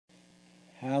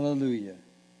Hallelujah.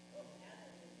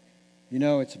 You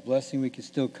know, it's a blessing we can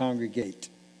still congregate.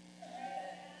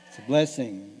 It's a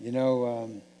blessing.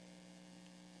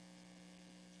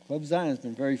 Club Zion's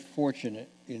been very fortunate.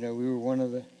 We were one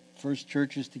of the first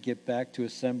churches to get back to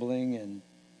assembling, and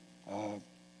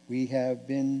we have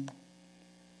been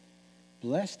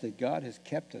blessed that God has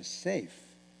kept us safe.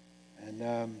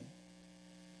 And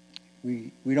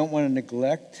we don't want to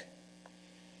neglect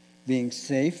being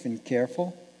safe and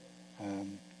careful.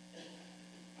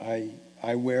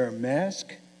 I wear a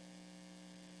mask,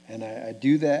 and I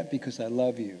do that because I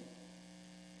love you.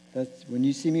 That's when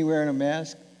you see me wearing a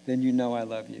mask, then you know I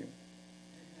love you.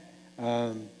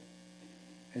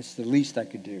 It's the least I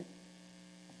could do.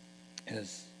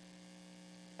 As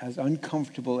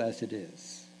uncomfortable as it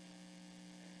is.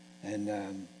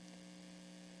 And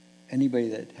anybody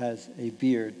that has a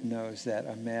beard knows that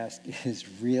a mask is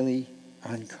really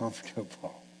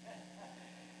uncomfortable.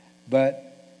 But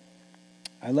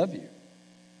I love you.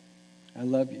 I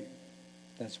love you.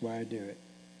 That's why I do it.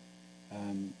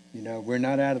 We're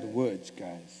not out of the woods,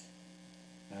 guys.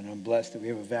 And I'm blessed that we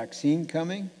have a vaccine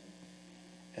coming.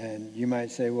 And you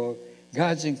might say, well,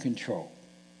 God's in control.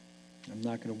 I'm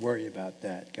not going to worry about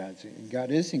that. God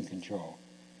is in control.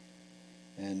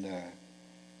 And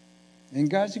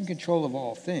God's in control of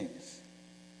all things.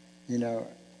 I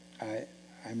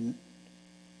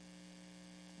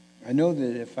know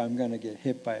that if I'm going to get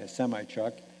hit by a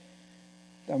semi-truck,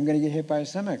 I'm going to get hit by a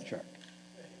semi-truck.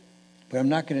 But I'm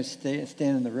not going to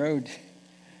stand in the road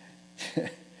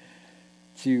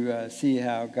to see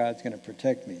how God's going to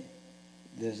protect me.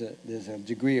 There's a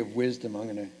degree of wisdom I'm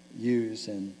going to use.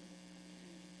 And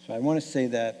so I want to say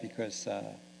that because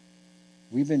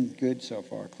we've been good so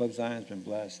far. Club Zion's been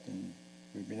blessed, and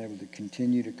we've been able to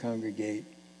continue to congregate,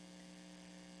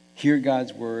 hear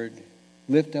God's word,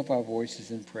 lift up our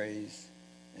voices in praise,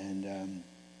 and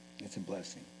it's a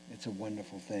blessing. It's a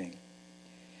wonderful thing.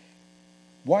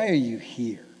 Why are you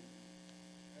here?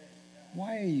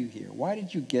 Why are you here? Why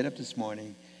did you get up this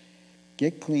morning,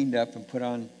 get cleaned up, and put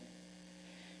on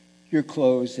your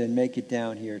clothes and make it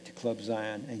down here to Club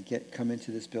Zion and come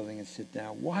into this building and sit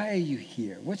down? Why are you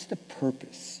here? What's the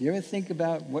purpose? You ever think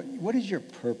about what is your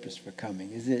purpose for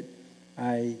coming? Is it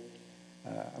I'm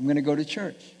going to go to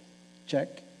church?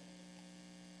 Check.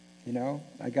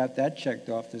 I got that checked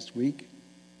off this week.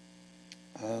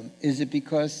 Is it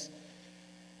because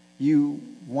you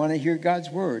want to hear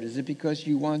God's word? Is it because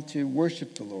you want to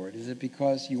worship the Lord? Is it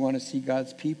because you want to see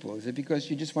God's people? Is it because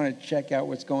you just want to check out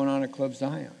what's going on at Club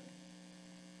Zion?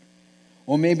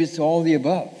 Or maybe it's all the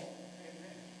above.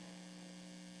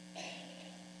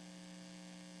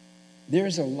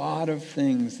 There's a lot of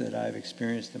things that I've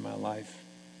experienced in my life.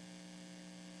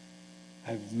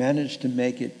 I've managed to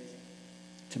make it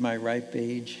to my ripe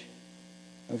age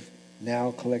of now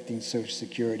collecting Social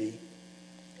Security.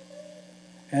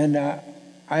 And I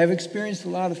have experienced a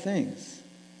lot of things.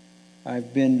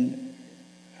 I've been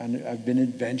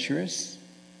adventurous.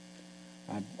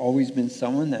 I've always been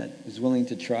someone that is willing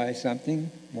to try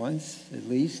something once, at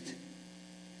least.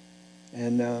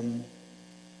 And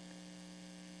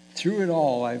through it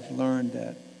all, I've learned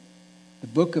that the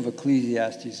book of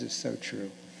Ecclesiastes is so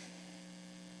true.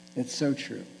 It's so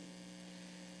true.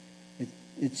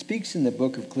 It speaks in the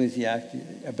book of Ecclesiastes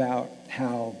about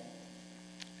how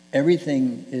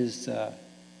everything is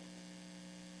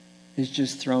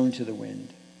just thrown to the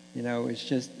wind. It's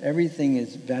just everything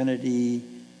is vanity.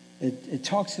 It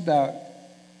talks about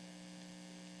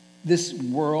this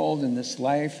world and this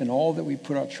life and all that we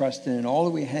put our trust in and all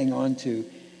that we hang on to.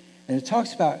 And it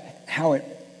talks about how it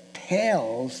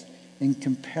pales in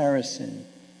comparison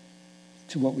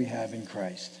to what we have in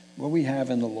Christ, what we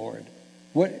have in the Lord,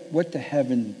 what the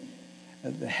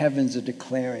heavens are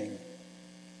declaring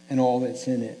and all that's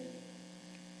in it.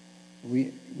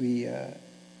 We are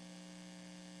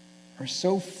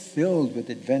so filled with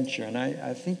adventure, and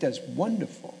I think that's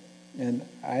wonderful. And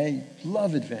I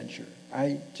love adventure.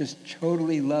 I just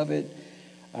totally love it.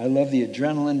 I love the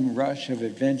adrenaline rush of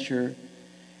adventure.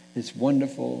 It's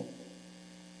wonderful.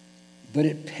 But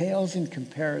it pales in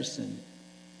comparison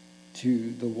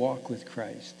to the walk with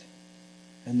Christ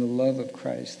and the love of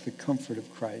Christ, the comfort of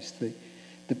Christ, the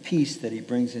peace that he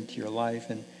brings into your life.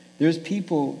 And there's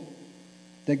people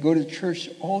that go to church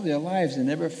all their lives and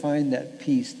never find that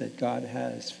peace that God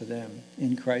has for them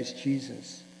in Christ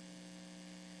Jesus.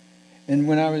 And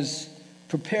when I was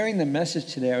preparing the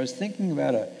message today, I was thinking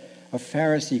about a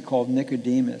Pharisee called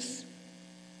Nicodemus,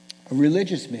 a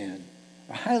religious man,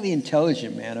 a highly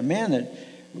intelligent man, a man that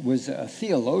was a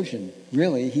theologian,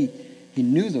 really. He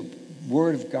knew the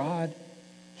Word of God.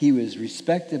 He was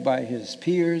respected by his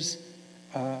peers.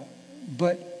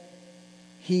 but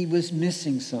he was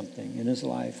missing something in his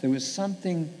life. There was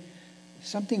something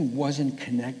wasn't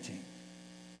connecting.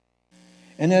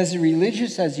 And as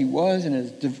religious as he was, and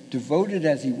as devoted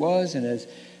as he was, and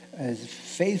as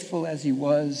faithful as he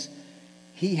was,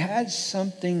 he had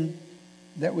something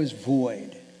that was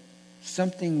void.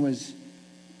 Something was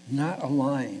not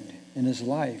aligned in his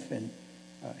life. And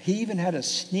he even had to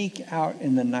sneak out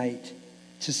in the night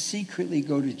to secretly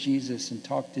go to Jesus and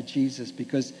talk to Jesus,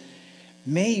 because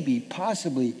maybe,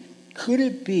 possibly, could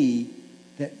it be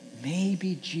that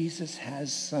maybe Jesus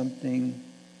has something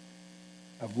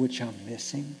of which I'm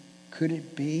missing? Could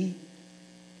it be?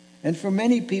 And for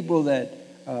many people that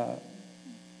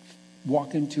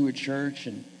walk into a church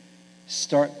and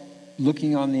start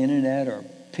looking on the internet or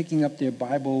picking up their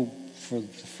Bible for the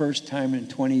first time in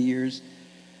 20 years,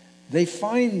 they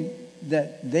find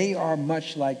that they are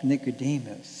much like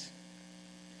Nicodemus.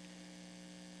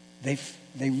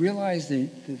 They realize that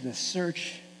the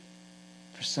search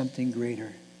for something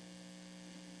greater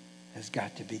has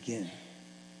got to begin.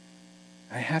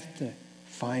 I have to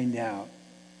find out.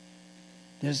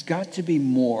 There's got to be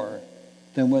more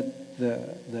than what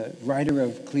the writer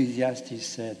of Ecclesiastes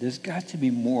said. There's got to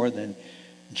be more than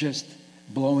just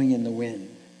blowing in the wind.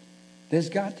 There's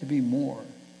got to be more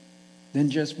than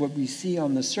just what we see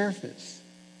on the surface.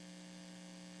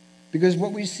 Because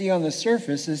what we see on the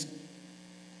surface is,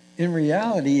 in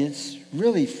reality, it's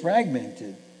really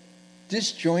fragmented,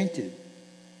 disjointed.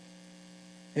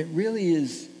 It really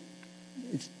is,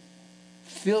 it's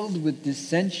filled with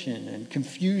dissension and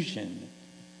confusion.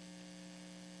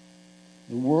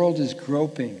 The world is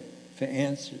groping for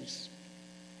answers.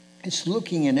 It's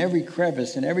looking in every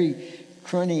crevice and every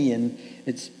cranny, and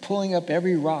it's pulling up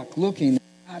every rock, looking.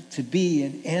 There's got to be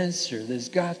an answer. There's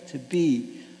got to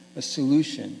be a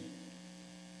solution.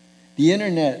 The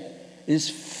internet is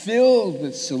filled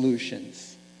with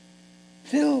solutions.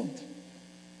 Filled.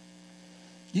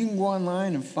 You can go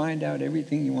online and find out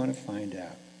everything you want to find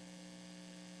out.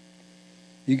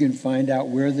 You can find out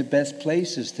where the best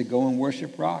place is to go and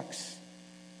worship rocks.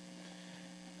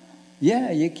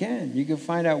 Yeah, you can. You can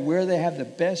find out where they have the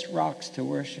best rocks to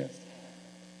worship.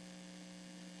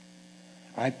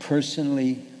 I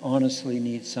personally, honestly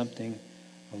need something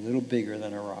a little bigger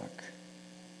than a rock,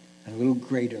 a little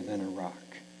greater than a rock,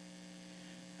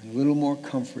 and a little more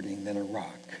comforting than a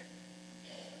rock.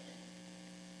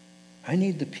 I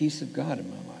need the peace of God in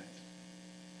my life.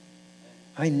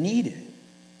 I need it.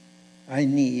 I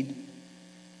need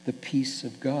the peace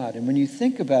of God. And when you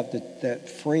think about that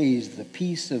phrase, the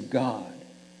peace of God,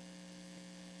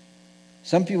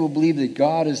 some people believe that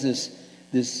God is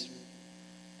this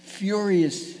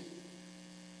furious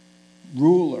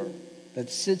ruler that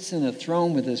sits in a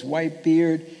throne with his white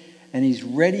beard, and he's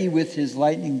ready with his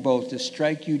lightning bolt to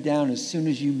strike you down as soon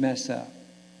as you mess up.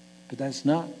 But that's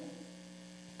not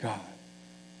God.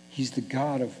 He's the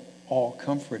God of all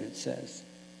comfort, it says.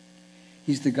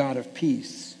 He's the God of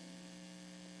peace.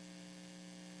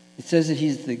 It says that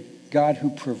he's the God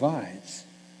who provides.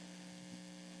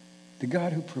 The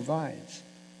God who provides.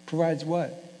 Provides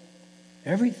what?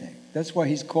 Everything. That's why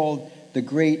he's called the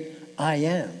great I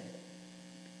am.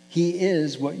 He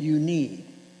is what you need.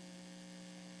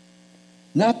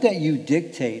 Not that you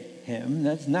dictate him.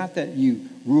 That's not that you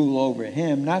rule over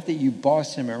him. Not that you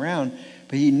boss him around.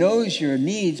 But he knows your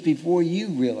needs before you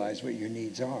realize what your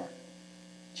needs are.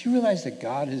 Do you realize that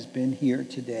God has been here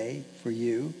today for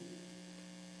you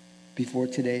before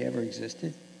today ever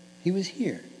existed? He was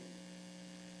here.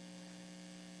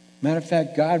 Matter of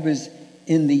fact, God was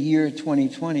in the year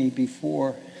 2020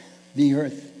 before the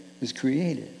earth was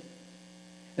created.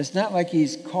 It's not like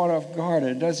he's caught off guard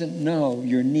or doesn't know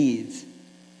your needs.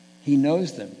 He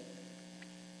knows them.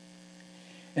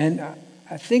 And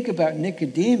I think about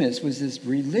Nicodemus was this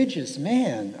religious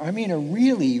man. I mean, a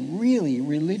really, really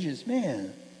religious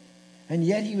man. And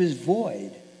yet he was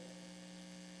void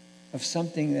of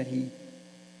something that he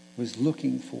was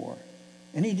looking for.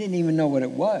 And he didn't even know what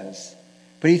it was.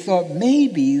 But he thought,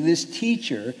 maybe this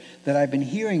teacher that I've been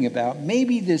hearing about,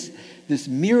 maybe this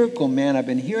miracle man I've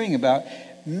been hearing about,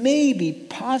 maybe,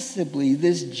 possibly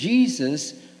this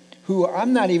Jesus who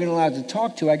I'm not even allowed to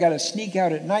talk to. I got to sneak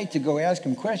out at night to go ask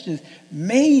him questions.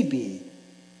 Maybe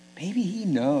he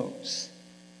knows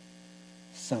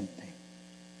something.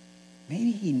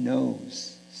 Maybe he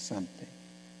knows something.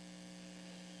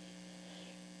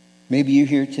 Maybe you're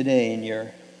here today and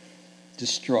you're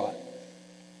distraught.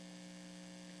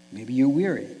 Maybe you're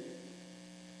weary.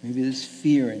 Maybe there's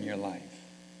fear in your life.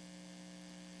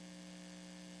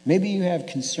 Maybe you have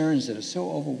concerns that are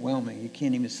so overwhelming you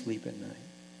can't even sleep at night.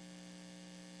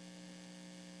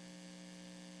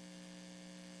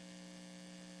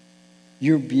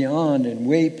 You're beyond and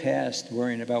way past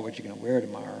worrying about what you're going to wear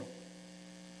tomorrow.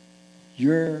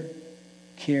 Your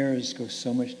cares go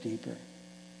so much deeper.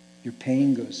 Your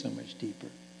pain goes so much deeper.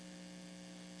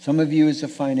 Some of you, it's a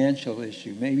financial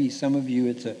issue. Maybe some of you,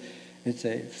 it's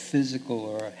a physical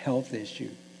or a health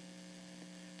issue.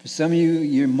 For some of you,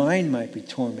 your mind might be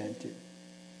tormented.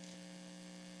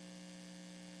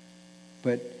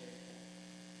 But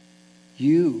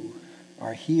you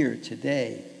are here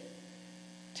today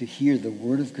to hear the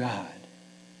Word of God.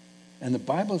 And the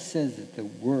Bible says that the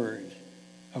Word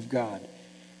of God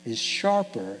is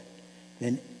sharper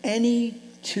than any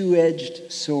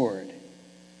two-edged sword,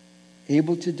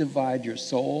 able to divide your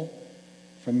soul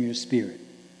from your spirit.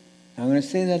 Now, I'm going to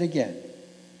say that again.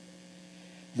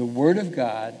 The Word of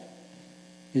God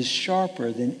is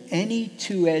sharper than any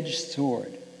two-edged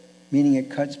sword, meaning it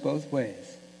cuts both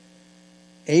ways,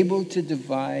 able to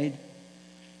divide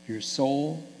your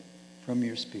soul from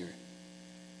your spirit.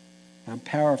 I'm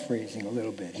paraphrasing a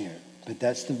little bit here, but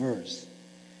that's the verse.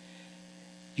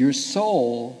 Your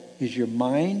soul is your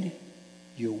mind,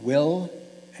 your will,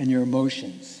 and your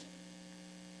emotions.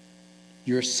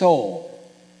 Your soul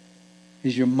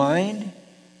is your mind,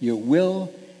 your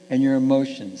will, and your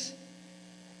emotions.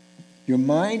 Your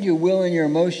mind, your will, and your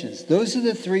emotions. Those are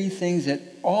the three things that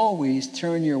always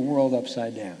turn your world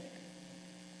upside down.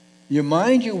 Your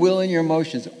mind, your will, and your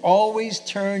emotions always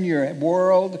turn your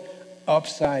world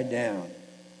upside down.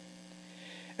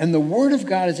 And the Word of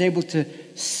God is able to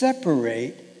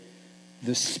separate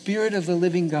the Spirit of the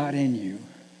living God in you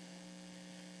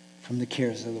from the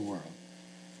cares of the world.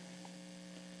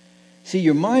 See,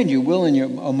 your mind, your will, and your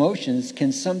emotions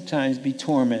can sometimes be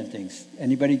tormenting.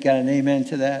 Anybody got an amen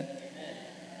to that?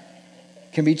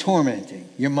 Can be tormenting.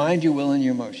 Your mind, your will, and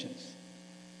your emotions.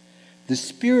 The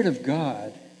Spirit of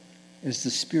God is the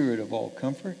Spirit of all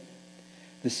comfort,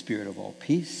 the Spirit of all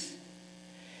peace.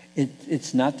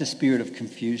 It's not the spirit of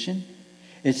confusion.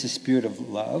 It's the Spirit of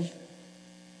love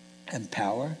and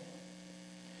power.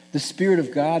 The Spirit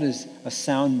of God is a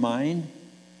sound mind.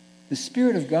 The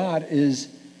Spirit of God is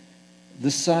the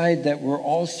side that we're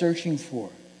all searching for.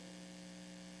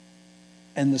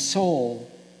 And the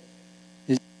soul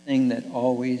is the thing that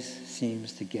always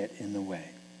seems to get in the way.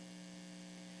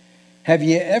 Have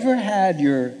you ever had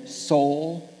your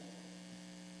soul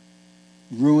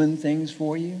ruin things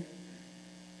for you?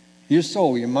 Your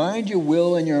soul, your mind, your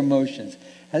will, and your emotions.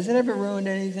 Has it ever ruined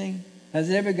anything? Has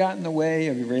it ever gotten in the way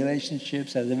of your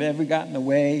relationships? Has it ever gotten in the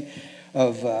way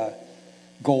of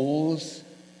goals?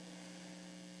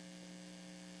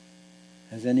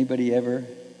 Has anybody ever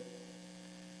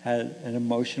had an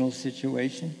emotional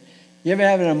situation? You ever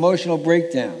have an emotional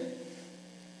breakdown?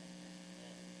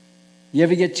 You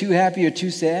ever get too happy or too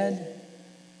sad?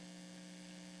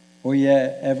 Or you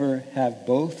ever have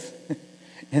both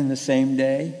in the same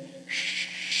day?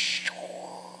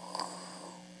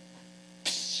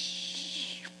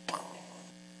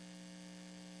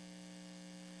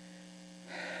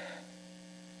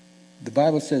 The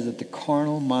Bible says that the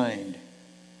carnal mind,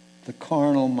 the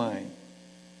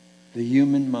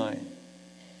human mind,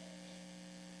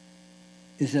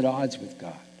 is at odds with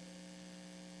God.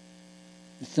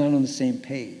 It's not on the same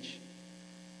page.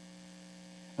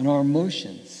 And our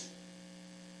emotions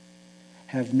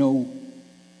have no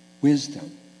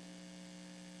wisdom.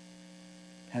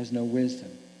 Has no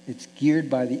wisdom. It's geared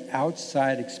by the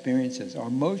outside experiences. Our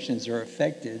emotions are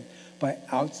affected by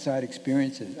outside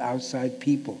experiences, outside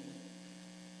people.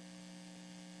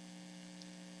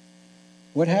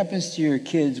 What happens to your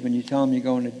kids when you tell them you're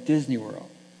going to Disney World?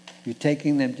 You're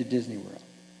taking them to Disney World.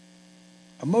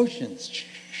 Emotions.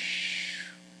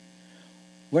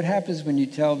 What happens when you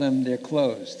tell them they're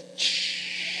closed?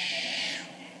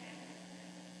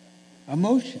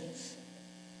 Emotions.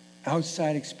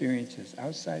 Outside experiences,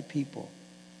 outside people.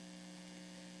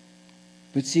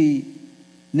 But see,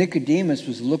 Nicodemus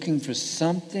was looking for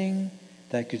something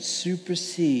that could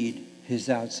supersede his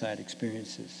outside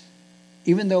experiences.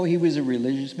 Even though he was a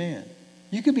religious man.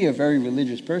 You could be a very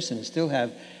religious person and still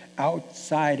have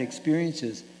outside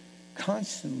experiences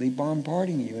constantly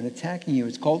bombarding you and attacking you.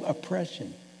 It's called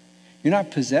oppression. You're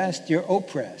not possessed, you're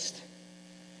oppressed.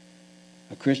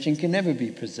 A Christian can never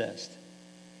be possessed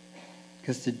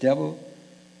because the devil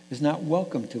is not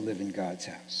welcome to live in God's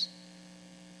house.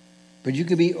 But you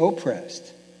can be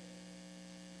oppressed.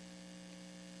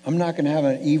 I'm not going to have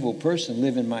an evil person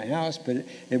live in my house, but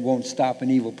it won't stop an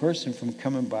evil person from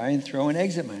coming by and throwing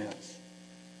eggs at my house.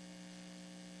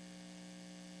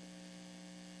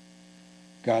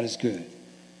 God is good.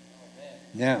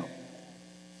 Now,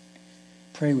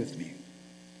 pray with me.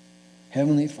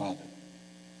 Heavenly Father,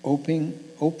 open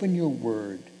your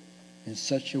word in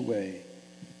such a way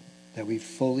that we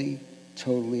fully,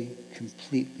 totally,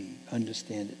 completely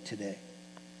understand it today.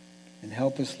 And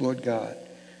help us, Lord God,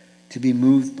 to be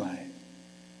moved by it.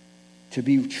 To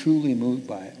be truly moved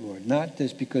by it, Lord. Not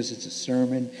just because it's a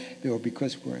sermon or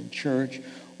because we're in church.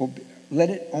 Let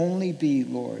it only be,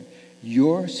 Lord,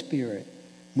 your Spirit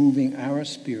moving our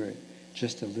spirit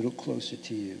just a little closer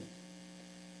to you.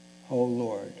 Oh,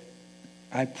 Lord,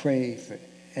 I pray for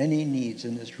any needs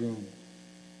in this room.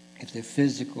 If they're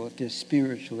physical, if they're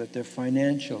spiritual, if they're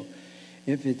financial,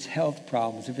 if it's health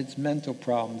problems, if it's mental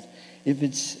problems, if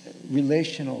it's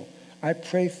relational, I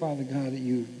pray, Father God, that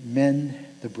you mend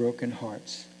the broken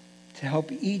hearts, to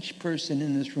help each person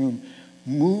in this room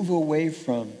move away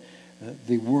from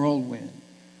the whirlwind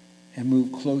and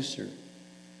move closer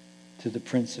to the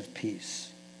Prince of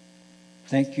Peace.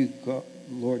 Thank you,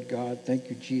 Lord God. Thank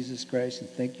you, Jesus Christ. And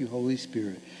thank you, Holy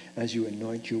Spirit, as you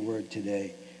anoint your word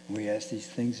today. And we ask these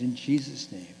things in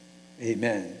Jesus' name.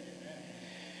 Amen.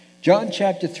 John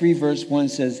chapter 3, verse 1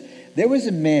 says, there was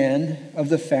a man of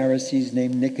the Pharisees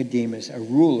named Nicodemus, a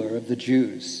ruler of the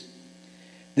Jews.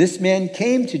 This man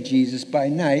came to Jesus by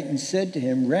night and said to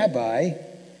him, Rabbi,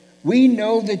 we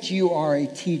know that you are a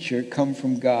teacher come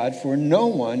from God, for no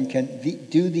one can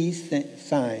do these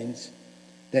signs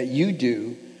that you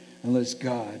do unless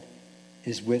God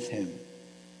is with him.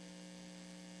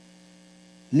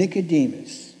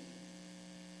 Nicodemus,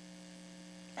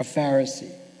 a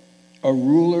Pharisee, a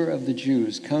ruler of the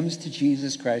Jews, comes to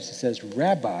Jesus Christ and says,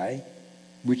 Rabbi,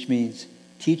 which means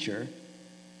teacher,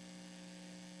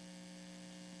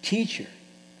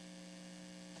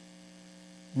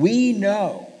 we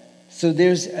know. So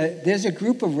there's a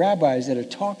group of rabbis that are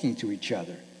talking to each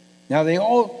other. Now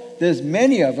there's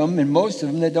many of them, and most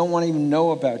of them that don't want to even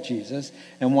know about Jesus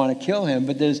and want to kill him,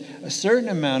 but there's a certain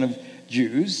amount of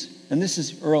Jews, and this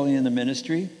is early in the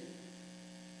ministry,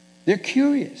 they're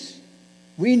curious.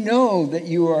 We know that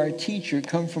you are a teacher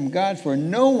come from God, for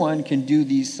no one can do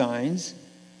these signs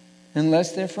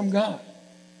unless they're from God.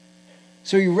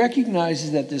 So he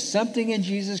recognizes that there's something in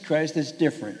Jesus Christ that's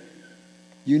different,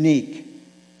 unique.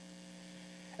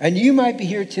 And you might be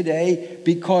here today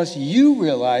because you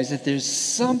realize that there's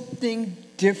something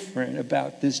different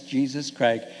about this Jesus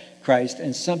Christ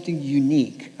and something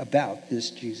unique about this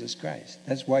Jesus Christ.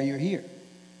 That's why you're here.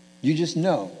 You just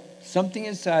know. Something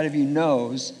inside of you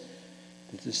knows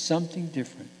that there's something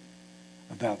different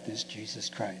about this Jesus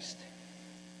Christ.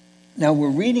 Now, we're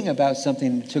reading about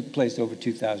something that took place over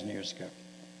 2,000 years ago.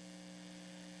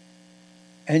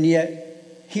 And yet,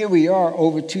 here we are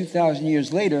over 2,000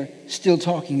 years later, still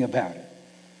talking about it.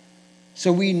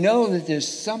 So we know that there's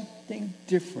something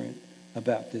different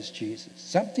about this Jesus,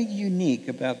 something unique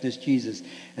about this Jesus.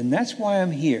 And that's why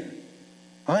I'm here.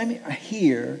 I'm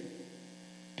here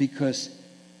because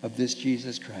of this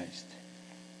Jesus Christ.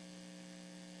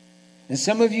 And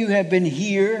some of you have been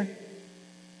here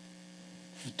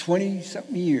for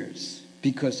 20-something years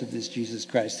because of this Jesus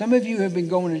Christ. Some of you have been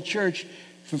going to church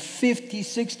for 50,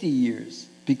 60 years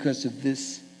because of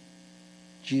this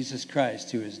Jesus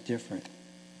Christ, who is different,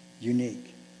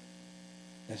 unique.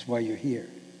 That's why you're here,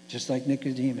 just like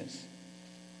Nicodemus.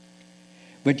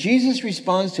 But Jesus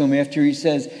responds to him after he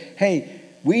says, hey,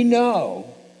 we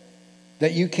know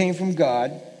that you came from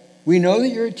God. We know that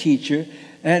you're a teacher.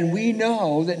 And we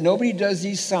know that nobody does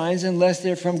these signs unless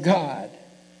they're from God.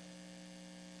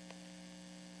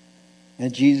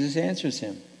 And Jesus answers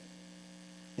him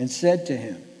and said to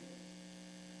him,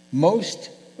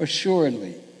 most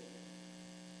assuredly.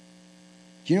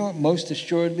 Do you know what most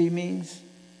assuredly means?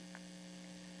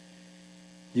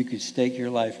 You could stake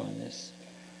your life on this.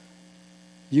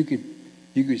 You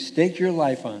could stake your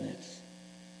life on this.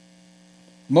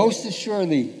 Most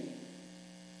assuredly,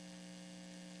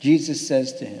 Jesus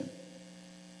says to him,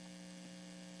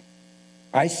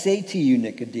 I say to you,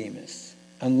 Nicodemus,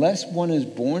 unless one is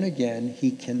born again,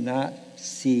 he cannot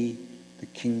see the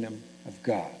kingdom of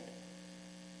God.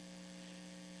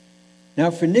 Now,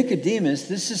 for Nicodemus,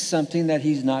 this is something that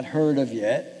he's not heard of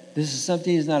yet. This is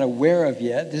something he's not aware of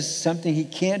yet. This is something he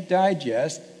can't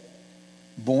digest.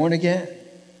 Born again.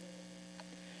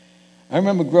 I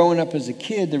remember growing up as a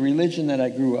kid, the religion that I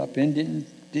grew up in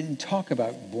didn't talk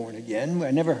about born again.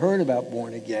 I never heard about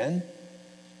born again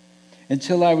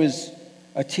until I was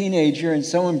a teenager and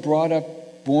someone brought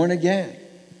up born again.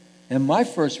 And my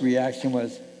first reaction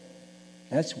was,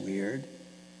 that's weird.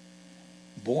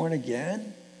 Born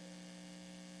again?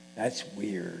 That's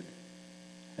weird.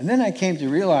 And then I came to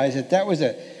realize that was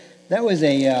a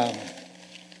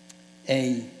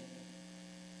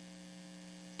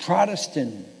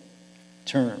Protestant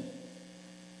term.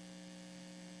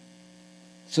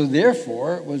 So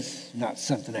therefore, it was not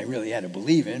something I really had to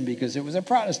believe in because it was a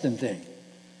Protestant thing.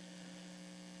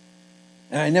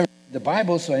 And I never read the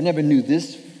Bible, so I never knew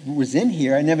this was in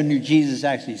here. I never knew Jesus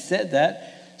actually said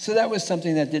that. So that was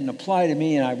something that didn't apply to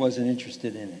me, and I wasn't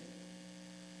interested in it.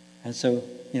 And so,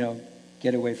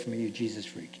 get away from me, you Jesus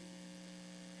freak.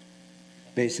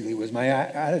 Basically was my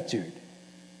attitude.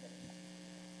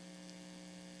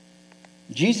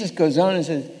 Jesus goes on and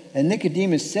says, and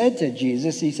Nicodemus said to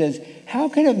Jesus, he says, how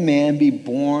can a man be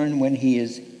born when he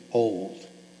is old?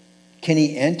 Can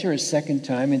he enter a second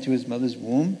time into his mother's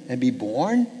womb and be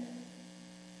born?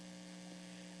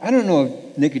 I don't know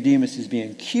if Nicodemus is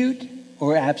being cute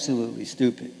or absolutely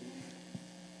stupid.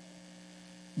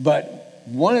 But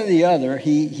one or the other,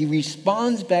 he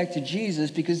responds back to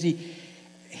Jesus because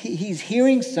he's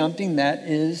hearing something that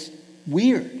is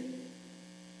weird.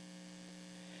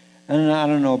 And I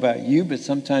don't know about you, but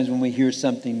sometimes when we hear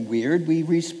something weird, we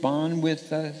respond with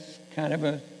kind of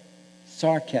a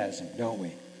sarcasm, don't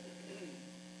we?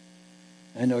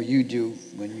 I know you do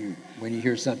when you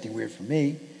hear something weird from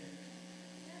me.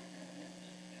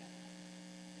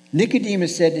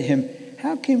 Nicodemus said to him,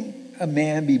 how can a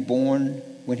man be born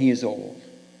when he is old?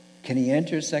 Can he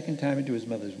enter a second time into his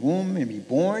mother's womb and be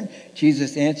born?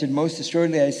 Jesus answered, most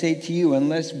assuredly I say to you,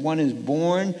 unless one is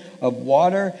born of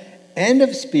water and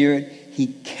of spirit, he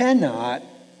cannot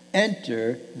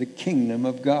enter the kingdom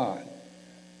of God.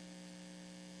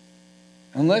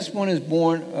 Unless one is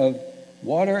born of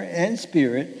water and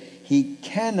spirit, he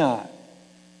cannot.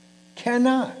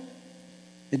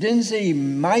 It didn't say he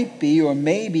might be or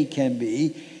maybe can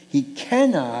be. He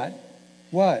cannot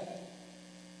what?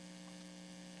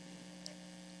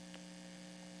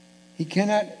 He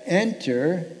cannot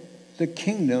enter the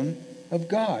kingdom of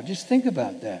God. Just think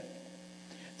about that.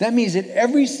 That means that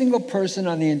every single person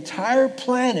on the entire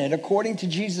planet, according to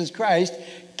Jesus Christ,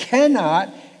 cannot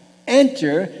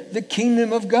enter the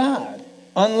kingdom of God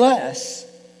unless,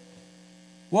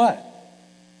 what?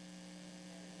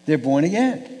 They're born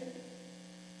again.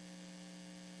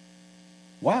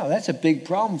 Wow, that's a big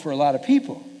problem for a lot of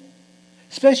people.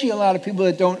 Especially a lot of people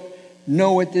that don't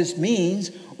know what this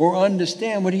means or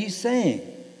understand what he's saying.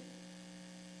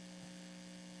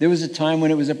 There was a time when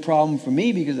it was a problem for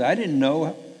me because I didn't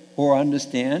know or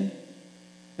understand,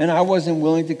 and I wasn't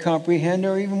willing to comprehend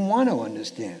or even want to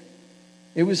understand.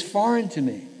 It was foreign to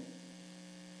me.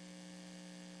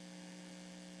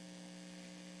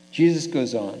 Jesus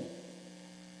goes on.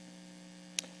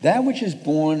 That which is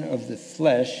born of the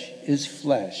flesh is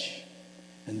flesh,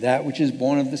 and that which is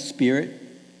born of the Spirit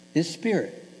is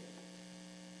spirit.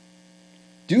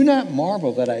 Do not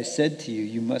marvel that I said to you,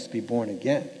 you must be born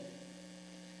again.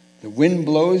 The wind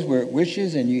blows where it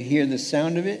wishes, and you hear the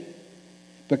sound of it,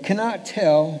 but cannot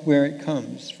tell where it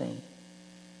comes from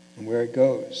and where it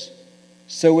goes.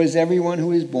 So is everyone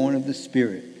who is born of the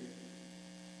Spirit.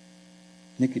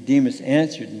 Nicodemus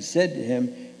answered and said to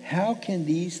him, how can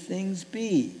these things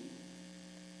be?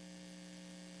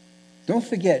 Don't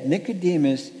forget,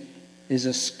 Nicodemus is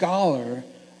a scholar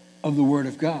of the Word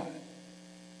of God,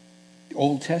 the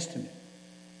Old Testament.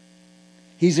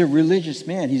 He's a religious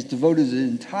man. He's devoted his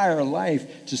entire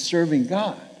life to serving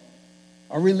God.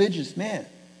 A religious man.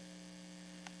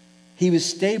 He was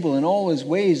stable in all his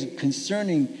ways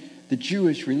concerning the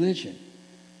Jewish religion.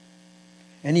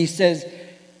 And he says,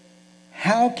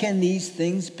 how can these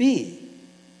things be?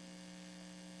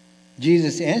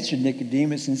 Jesus answered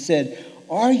Nicodemus and said,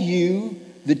 are you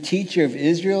the teacher of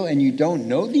Israel and you don't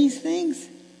know these things?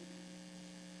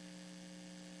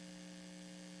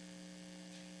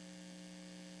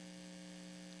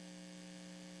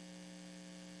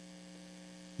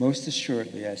 Most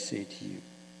assuredly, I say to you,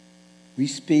 we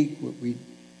speak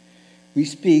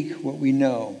what we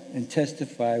know and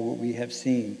testify what we have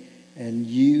seen, and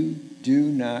you do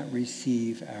not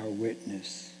receive our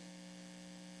witness.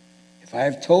 If I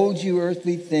have told you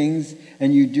earthly things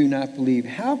and you do not believe,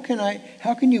 how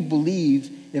can you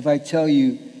believe if I tell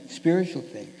you spiritual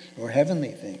things or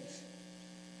heavenly things?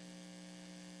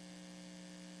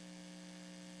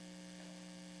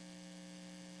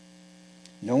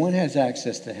 No one has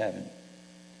access to heaven,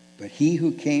 but he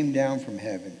who came down from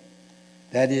heaven,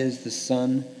 that is the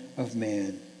Son of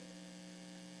Man,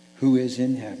 who is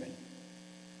in heaven.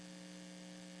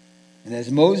 And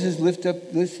as Moses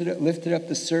lifted up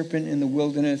the serpent in the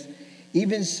wilderness,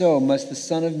 even so must the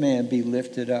Son of Man be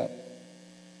lifted up,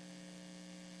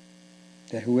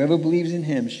 that whoever believes in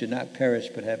him should not perish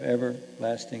but have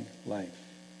everlasting life.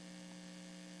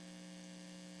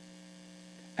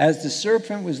 As the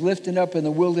serpent was lifted up in the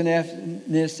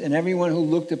wilderness and everyone who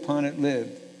looked upon it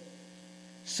lived,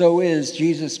 so is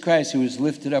Jesus Christ, who was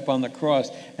lifted up on the cross,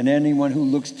 and anyone who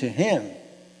looks to him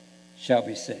shall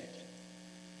be saved,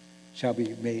 shall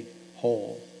be made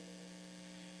whole.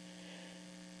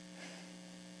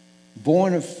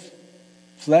 Born of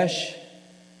flesh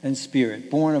and spirit,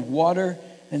 born of water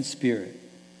and spirit.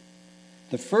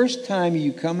 The first time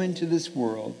you come into this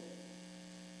world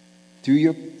through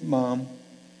your mom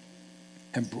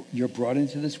and you're brought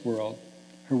into this world,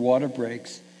 her water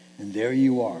breaks, and there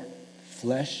you are,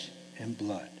 flesh and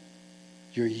blood.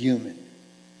 You're human.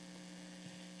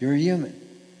 You're a human.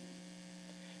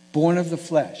 Born of the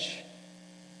flesh.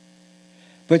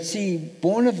 But see,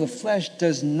 born of the flesh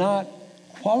does not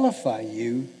qualify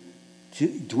you to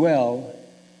dwell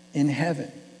in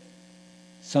heaven.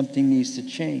 Something needs to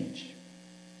change.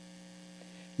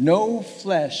 No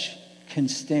flesh can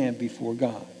stand before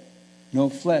God. No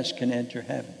flesh can enter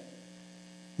heaven.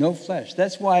 No flesh.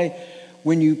 That's why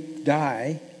when you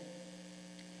die,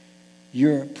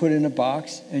 you're put in a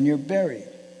box and you're buried.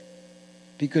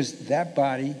 Because that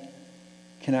body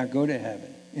cannot go to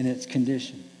heaven in its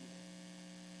condition.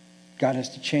 God has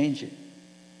to change it.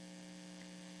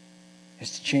 He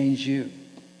has to change you.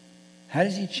 How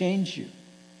does he change you?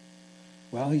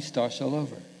 Well, he starts all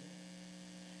over.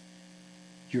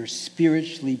 You're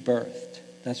spiritually birthed.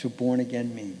 That's what born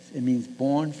again means. It means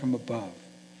born from above.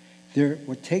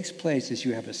 What takes place is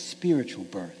you have a spiritual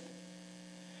birth.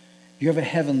 You have a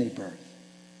heavenly birth.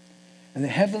 And the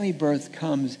heavenly birth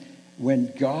comes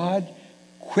when God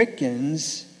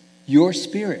quickens your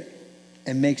spirit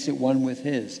and makes it one with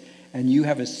his. And you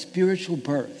have a spiritual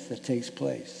birth that takes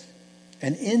place.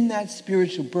 And in that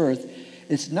spiritual birth,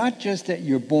 it's not just that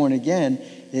you're born again.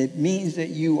 It means that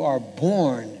you are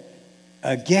born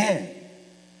again.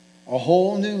 A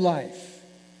whole new life.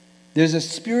 There's a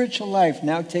spiritual life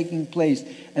now taking place.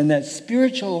 And that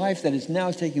spiritual life that is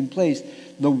now taking place,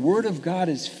 the Word of God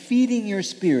is feeding your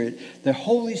spirit. The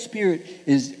Holy Spirit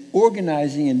is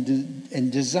organizing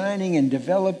and designing and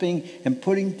developing and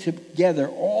putting together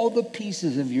all the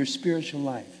pieces of your spiritual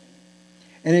life.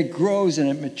 And it grows and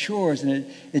it matures and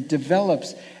it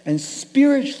develops. And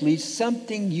spiritually,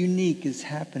 something unique is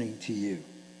happening to you.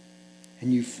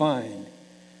 And you find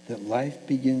that life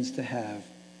begins to have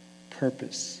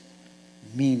purpose,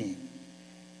 meaning,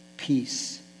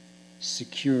 peace,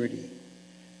 security.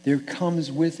 There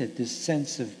comes with it this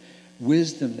sense of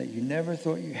wisdom that you never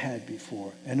thought you had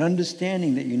before, an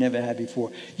understanding that you never had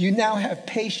before. You now have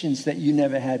patience that you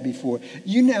never had before.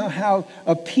 You now have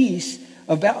a peace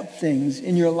about things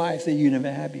in your life that you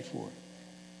never had before.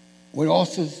 What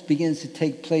also begins to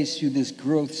take place through this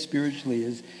growth spiritually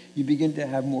is you begin to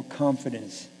have more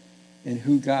confidence in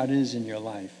who God is in your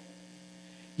life.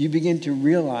 You begin to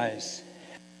realize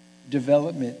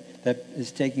development that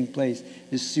is taking place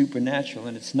is supernatural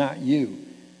and it's not you.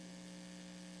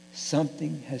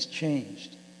 Something has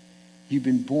changed. You've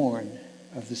been born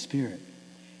of the Spirit.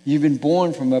 You've been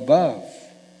born from above.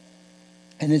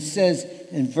 And it says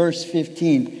in verse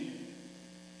 15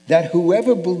 that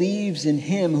whoever believes in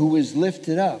him who was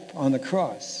lifted up on the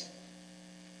cross,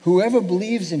 whoever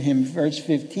believes in him, verse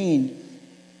 15,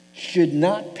 should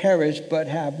not perish but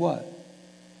have what?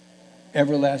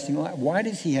 Everlasting life. Why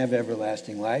does he have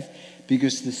everlasting life?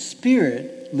 Because the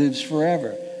Spirit lives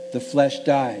forever. The flesh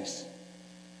dies.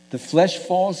 The flesh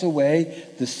falls away.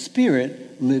 The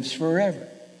Spirit lives forever.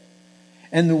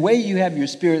 And the way you have your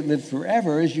spirit live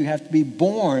forever is you have to be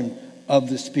born of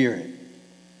the Spirit.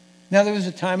 Now, there was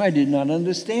a time I did not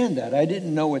understand that. I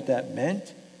didn't know what that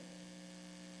meant.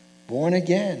 Born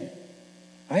again.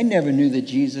 I never knew that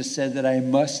Jesus said that I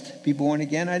must be born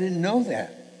again. I didn't know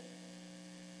that.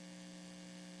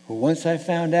 But once I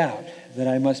found out that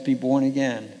I must be born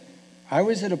again, I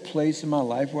was at a place in my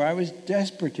life where I was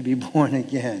desperate to be born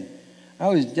again. I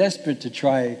was desperate to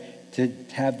try to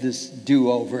have this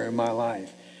do-over in my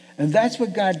life. And that's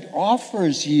what God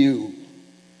offers you.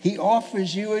 He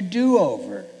offers you a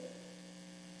do-over.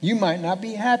 You might not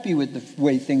be happy with the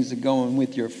way things are going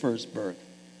with your first birth.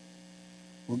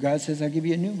 Well, God says, I'll give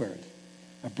you a new birth,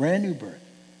 a brand new birth.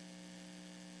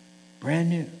 Brand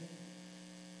new.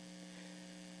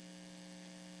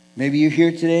 Maybe you're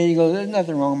here today and you go, there's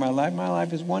nothing wrong with my life. My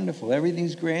life is wonderful.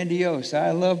 Everything's grandiose.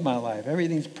 I love my life.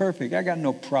 Everything's perfect. I got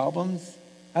no problems.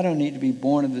 I don't need to be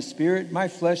born of the Spirit. My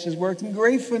flesh is working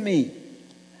great for me.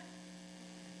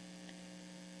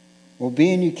 Well,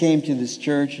 being you came to this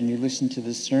church and you listened to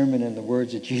this sermon and the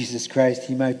words of Jesus Christ,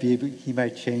 he might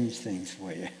change things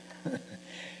for you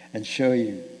and show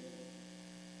you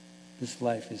this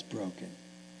life is broken.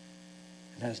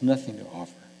 It has nothing to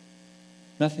offer.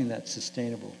 Nothing that's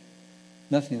sustainable.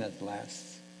 Nothing that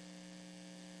lasts.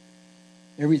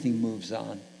 Everything moves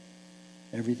on.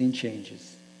 everything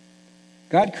changes.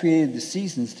 God created the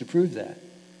seasons to prove that.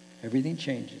 Everything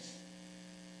changes.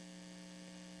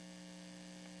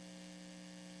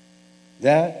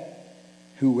 That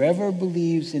whoever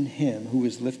believes in him who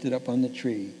was lifted up on the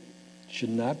tree should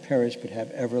not perish but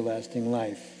have everlasting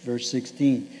life. Verse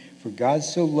 16, for God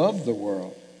so loved the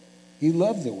world. He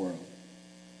loved the world.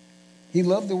 He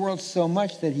loved the world so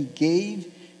much that he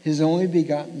gave his only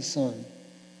begotten Son.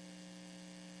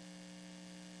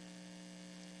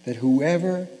 That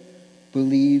whoever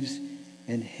believes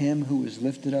in him who was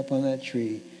lifted up on that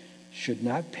tree should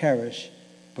not perish,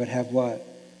 but have what?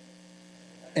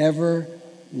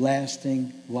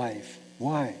 Everlasting life.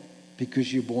 Why?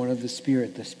 Because you're born of the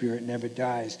Spirit. The Spirit never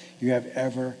dies. You have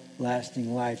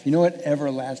everlasting life. You know what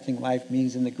everlasting life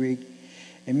means in the Greek?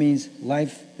 It means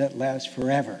life that lasts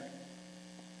forever.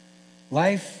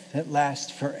 Life that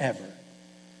lasts forever.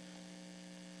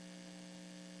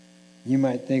 You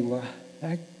might think, well,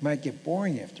 that might get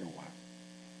boring after a while.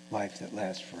 Life that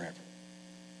lasts forever.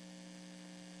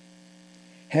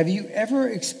 Have you ever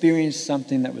experienced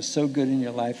something that was so good in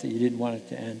your life that you didn't want it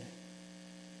to end?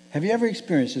 Have you ever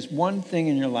experienced this one thing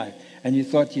in your life and you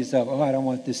thought to yourself, oh, I don't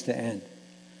want this to end?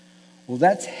 Well,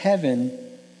 that's heaven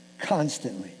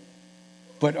constantly,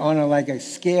 but on a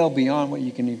scale beyond what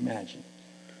you can imagine.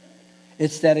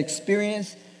 It's that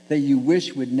experience that you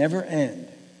wish would never end.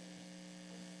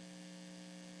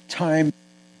 Times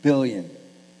billion.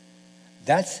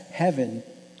 That's heaven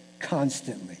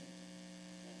constantly.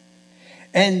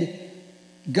 And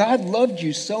God loved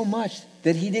you so much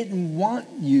that he didn't want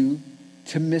you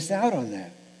to miss out on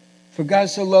that. For God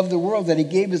so loved the world that he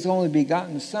gave his only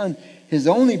begotten Son. His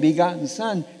only begotten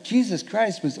Son, Jesus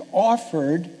Christ, was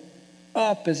offered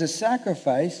up as a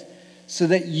sacrifice so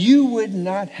that you would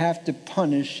not have to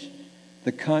punish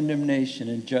the condemnation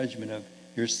and judgment of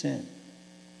your sin.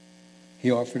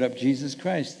 He offered up Jesus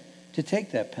Christ to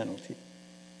take that penalty.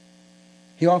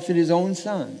 He offered his own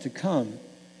Son to come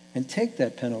and take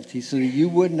that penalty so that you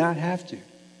would not have to.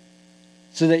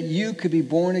 So that you could be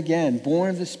born again, born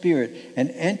of the Spirit, and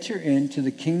enter into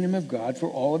the kingdom of God for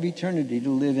all of eternity to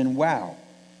live in wow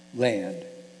land.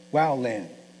 Wow land.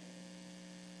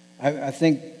 I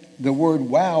think the word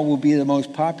wow will be the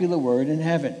most popular word in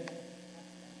heaven.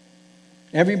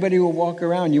 Everybody will walk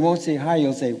around. You won't say hi,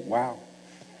 you'll say wow.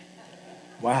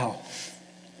 Wow.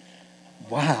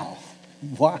 Wow.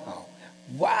 Wow.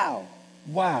 Wow.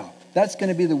 Wow. That's going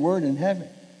to be the word in heaven.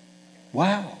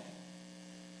 Wow.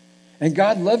 And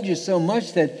God loved you so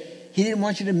much that he didn't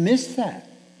want you to miss that.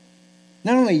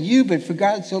 Not only you, but for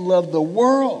God so loved the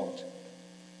world.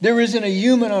 There isn't a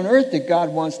human on earth that God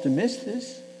wants to miss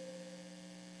this.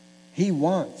 He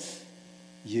wants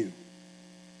you.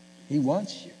 He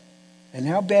wants you. And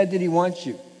how bad did he want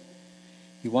you?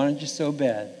 He wanted you so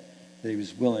bad that he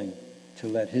was willing to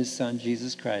let his Son,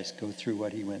 Jesus Christ, go through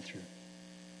what he went through.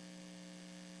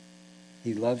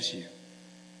 He loves you.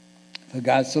 For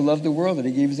God so loved the world that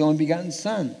he gave his only begotten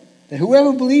Son, that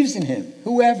whoever believes in him,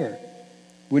 whoever,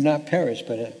 would not perish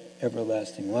but have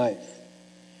everlasting life.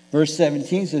 Verse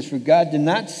 17 says, for God did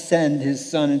not send his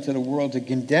Son into the world to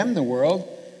condemn the world,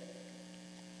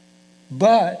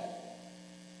 but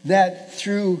that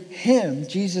through him,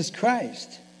 Jesus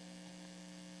Christ,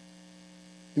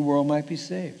 the world might be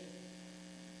saved.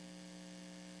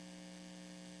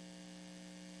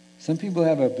 Some people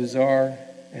have a bizarre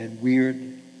and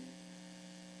weird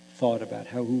thought about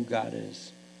who God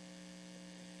is.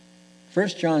 1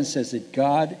 John says that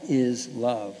God is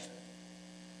love.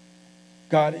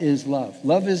 God is love.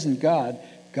 Love isn't God.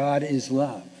 God is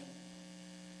love.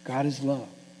 God is love.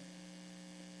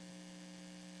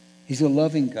 He's a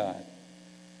loving God.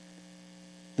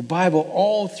 The Bible,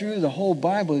 all through the whole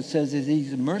Bible, it says that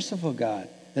he's a merciful God,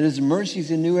 that his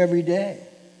mercies are new every day.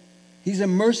 He's a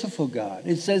merciful God.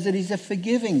 It says that he's a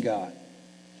forgiving God.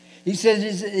 He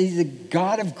says he's a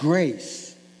God of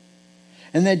grace.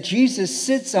 And that Jesus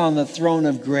sits on the throne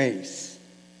of grace.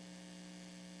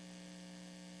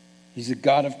 He's a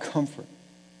God of comfort,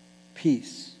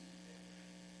 peace.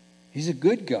 He's a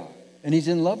good God. And he's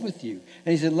in love with you.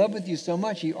 And he's in love with you so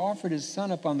much, he offered his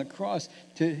Son up on the cross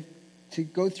to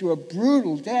go through a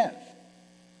brutal death.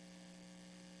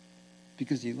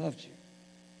 Because he loved you.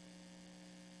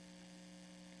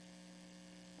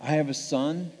 I have a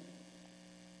son,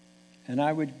 and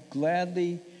I would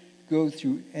gladly go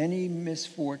through any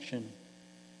misfortune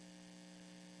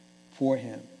for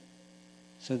him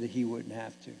so that he wouldn't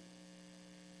have to.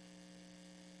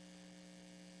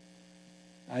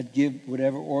 I'd give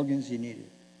whatever organs he needed.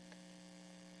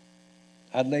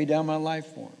 I'd lay down my life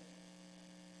for him.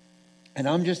 And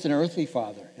I'm just an earthly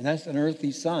father, and that's an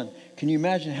earthly son. Can you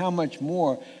imagine how much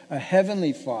more a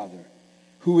heavenly Father,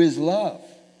 who is love,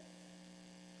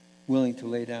 willing to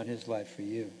lay down his life for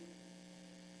you?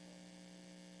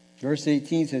 Verse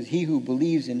 18 says, he who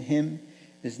believes in him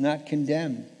is not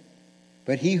condemned,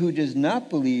 but he who does not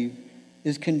believe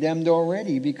is condemned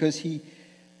already, because he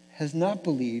has not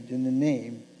believed in the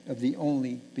name of the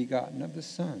only begotten of the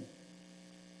Son.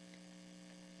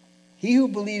 He who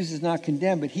believes is not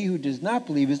condemned, but he who does not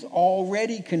believe is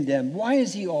already condemned. Why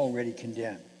is he already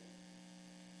condemned?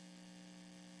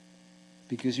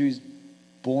 Because he was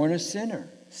born a sinner.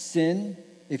 Sin,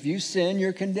 if you sin,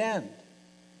 you're condemned.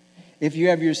 If you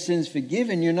have your sins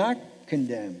forgiven, you're not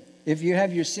condemned. If you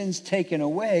have your sins taken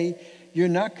away, you're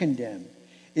not condemned.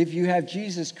 If you have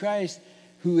Jesus Christ,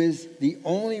 who is the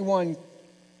only one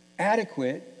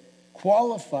adequate,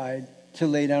 qualified to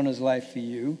lay down his life for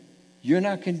you, you're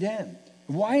not condemned.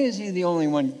 Why is he the only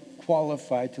one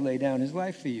qualified to lay down his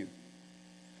life for you?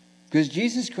 Because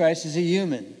Jesus Christ is a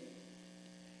human.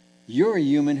 You're a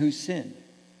human who sinned.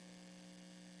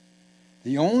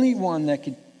 The only one that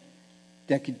could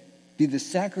be the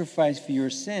sacrifice for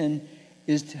your sin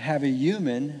is to have a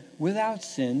human without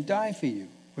sin die for you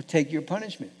or take your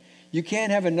punishment. You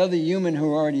can't have another human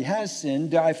who already has sin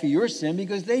die for your sin,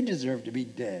 because they deserve to be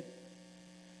dead.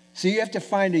 So you have to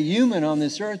find a human on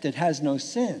this earth that has no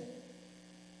sin.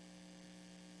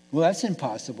 Well, that's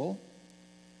impossible,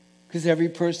 because every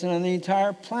person on the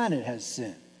entire planet has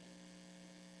sin.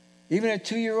 Even a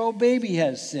 2-year-old baby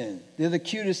has sin. They're the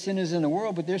cutest sinners in the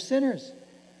world, but they're sinners.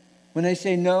 When they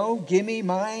say, no, give me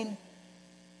mine,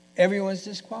 everyone's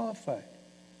disqualified.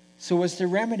 So what's the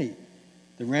remedy?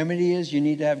 The remedy is you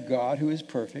need to have God, who is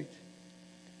perfect,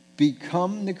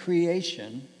 become the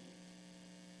creation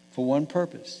for one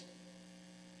purpose: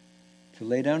 to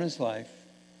lay down his life,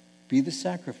 be the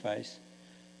sacrifice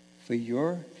for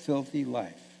your filthy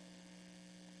life,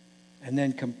 and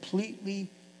then completely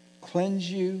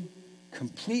cleanse you,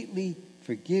 completely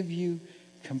forgive you,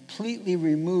 completely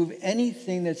remove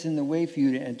anything that's in the way for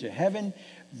you to enter heaven,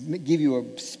 give you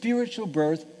a spiritual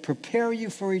birth, prepare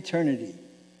you for eternity.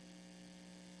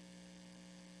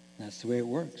 That's the way it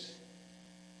works.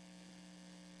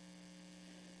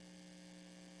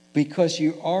 Because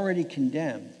you're already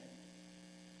condemned,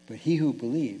 but he who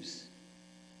believes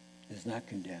is not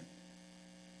condemned.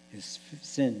 His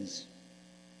sins,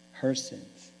 her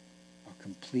sins, are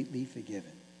completely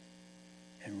forgiven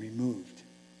and removed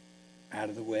out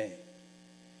of the way.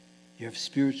 You have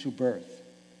spiritual birth,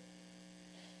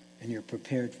 and you're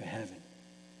prepared for heaven.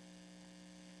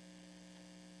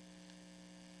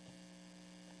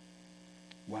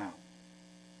 Wow.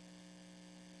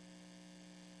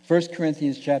 1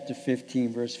 Corinthians chapter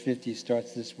 15, verse 50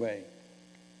 starts this way.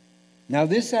 Now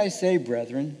this I say,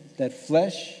 brethren, that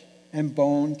flesh and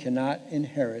bone cannot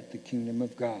inherit the kingdom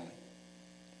of God,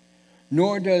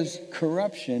 nor does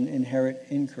corruption inherit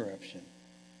incorruption.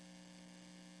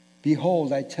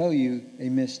 Behold, I tell you a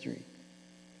mystery.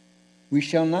 We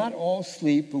shall not all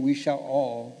sleep, but we shall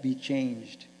all be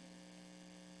changed.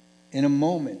 In a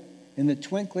moment, in the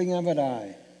twinkling of an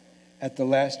eye, at the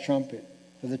last trumpet.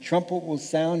 For the trumpet will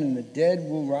sound, and the dead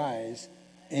will rise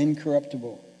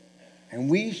incorruptible, and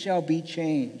we shall be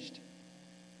changed.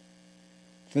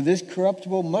 For this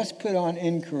corruptible must put on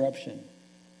incorruption,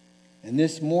 and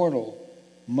this mortal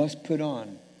must put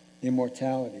on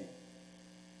immortality.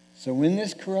 So when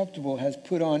this corruptible has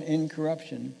put on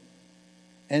incorruption,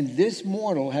 and this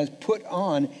mortal has put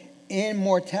on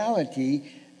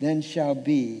immortality, then shall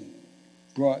be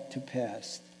brought to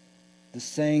pass the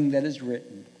saying that is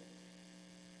written,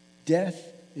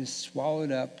 death is swallowed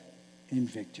up in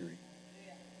victory.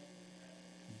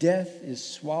 Death is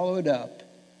swallowed up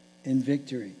in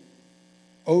victory.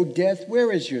 O death, where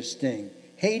is your sting?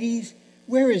 Hades,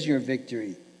 where is your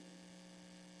victory?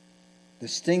 The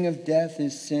sting of death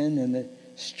is sin, and the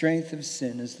strength of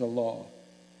sin is the law.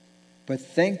 But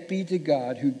thanks be to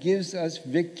God, who gives us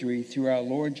victory through our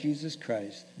Lord Jesus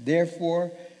Christ.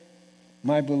 Therefore,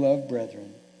 my beloved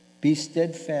brethren, be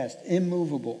steadfast,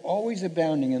 immovable, always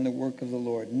abounding in the work of the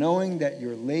Lord, knowing that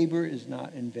your labor is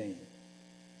not in vain.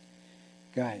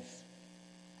 Guys,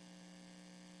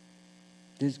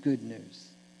 there's good news.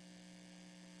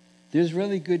 There's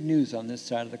really good news on this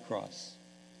side of the cross.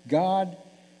 God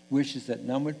wishes that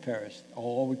none would perish,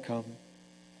 all would come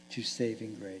to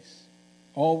saving grace.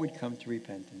 All would come to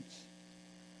repentance.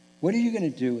 What are you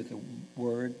going to do with the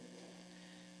word?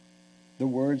 The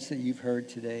words that you've heard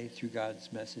today through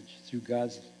God's message, through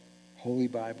God's Holy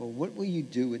Bible. What will you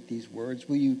do with these words?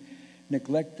 Will you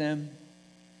neglect them,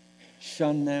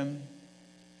 shun them,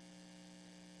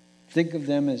 think of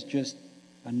them as just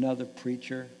another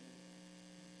preacher.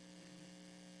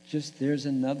 Just there's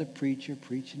another preacher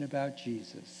preaching about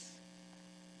Jesus.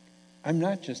 I'm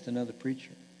not just another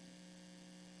preacher.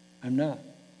 I'm not.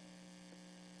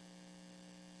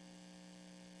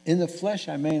 In the flesh,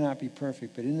 I may not be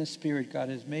perfect, but in the spirit, God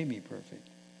has made me perfect.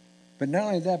 But not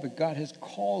only that, but God has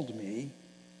called me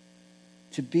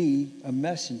to be a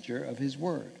messenger of his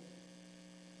word.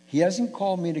 He hasn't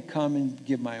called me to come and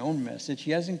give my own message.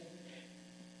 He hasn't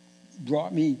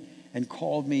brought me and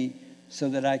called me so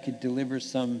that I could deliver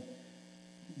some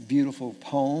beautiful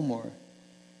poem or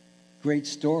great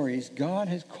stories. God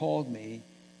has called me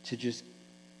to just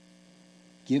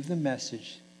give the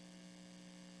message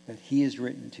that he has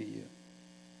written to you.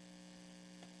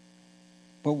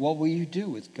 But what will you do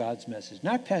with God's message?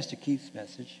 Not Pastor Keith's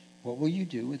message. What will you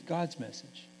do with God's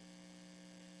message?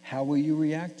 How will you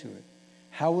react to it?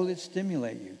 How will it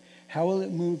stimulate you? How will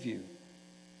it move you?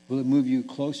 Will it move you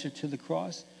closer to the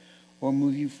cross or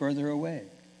move you further away?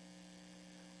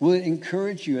 Will it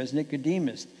encourage you as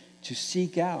Nicodemus to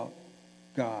seek out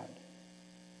God?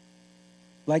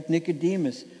 Like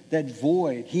Nicodemus, that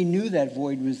void, he knew that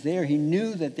void was there. He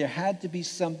knew that there had to be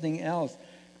something else.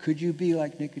 Could you be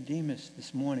like Nicodemus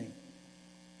this morning,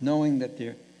 knowing that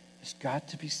there's got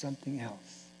to be something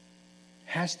else?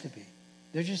 Has to be.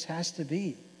 There just has to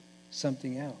be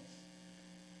something else.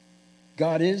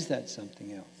 God is that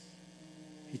something else.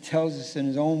 He tells us in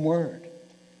his own word.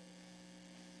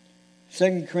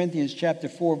 2 Corinthians chapter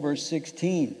 4, verse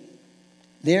 16.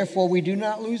 Therefore we do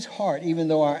not lose heart, even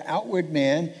though our outward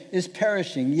man is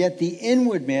perishing. Yet the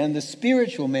inward man, the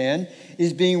spiritual man,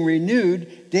 is being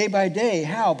renewed day by day.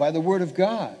 How? By the word of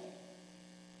God.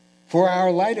 For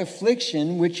our light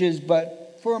affliction, which is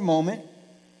but for a moment,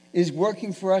 is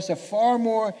working for us a far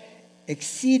more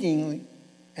exceeding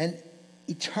and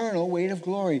eternal weight of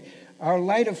glory. Our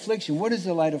light affliction, what is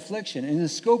the light affliction? In the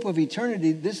scope of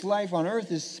eternity, this life on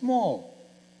earth is small.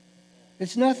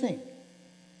 It's nothing.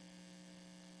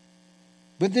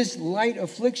 But this light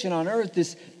affliction on earth,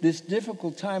 this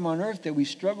difficult time on earth that we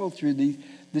struggle through,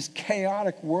 this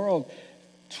chaotic world,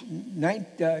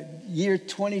 year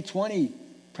 2020,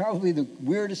 probably the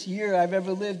weirdest year I've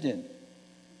ever lived in,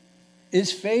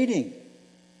 is fading.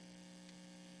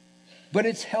 But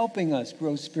it's helping us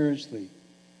grow spiritually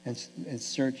and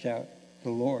search out the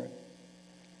Lord.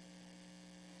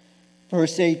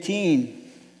 Verse 18,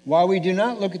 while we do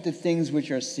not look at the things which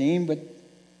are seen, but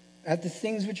at the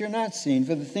things which are not seen.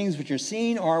 For the things which are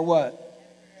seen are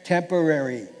what?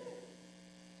 Temporary.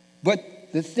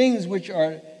 But the things which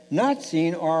are not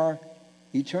seen are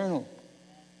eternal.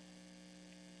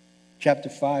 Chapter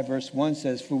 5, verse 1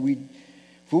 says, For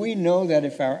we know that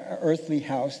if our earthly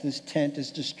house, this tent,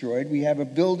 is destroyed, we have a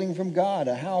building from God,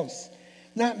 a house,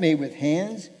 not made with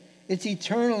hands. It's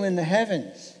eternal in the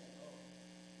heavens.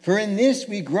 For in this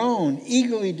we groan,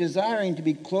 eagerly desiring to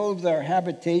be clothed with our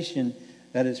habitation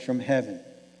that is from heaven.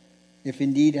 If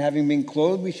indeed, having been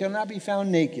clothed, we shall not be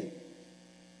found naked.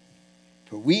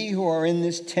 For we who are in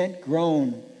this tent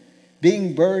groan,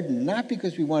 being burdened, not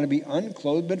because we want to be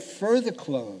unclothed, but further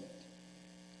clothed,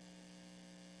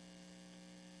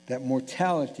 that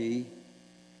mortality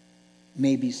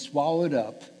may be swallowed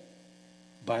up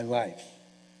by life.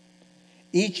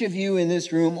 Each of you in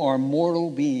this room are mortal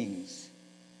beings.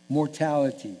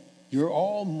 Mortality. You're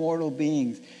all mortal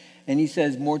beings. And he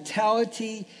says,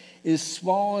 mortality is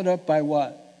swallowed up by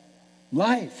what?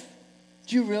 Life.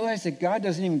 Do you realize that God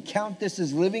doesn't even count this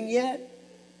as living yet?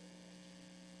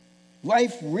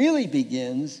 Life really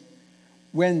begins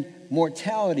when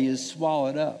mortality is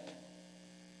swallowed up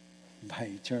by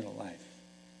eternal life.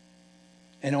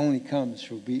 And only comes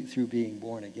through being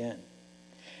born again.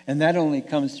 And that only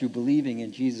comes through believing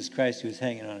in Jesus Christ who is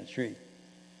hanging on a tree.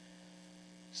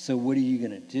 So what are you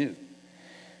going to do?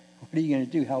 What are you going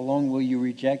to do? How long will you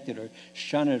reject it or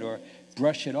shun it or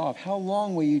brush it off? How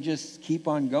long will you just keep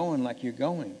on going like you're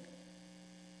going?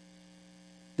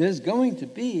 There's going to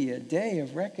be a day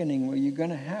of reckoning where you're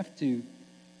going to have to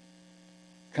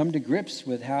come to grips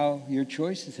with how your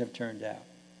choices have turned out.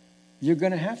 You're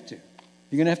going to have to.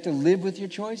 You're going to have to live with your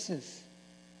choices.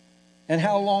 And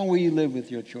how long will you live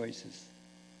with your choices?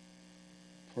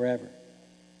 Forever.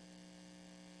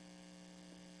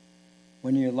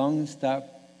 When your lungs stop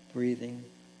breathing,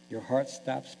 your heart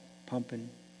stops pumping,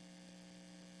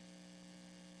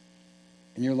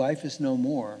 and your life is no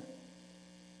more,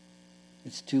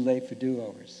 it's too late for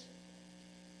do-overs.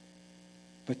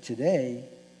 But today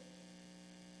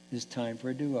is time for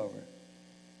a do-over.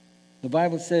 The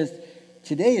Bible says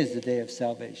today is the day of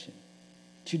salvation.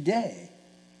 Today.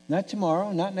 Not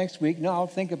tomorrow, not next week. No, I'll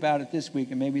think about it this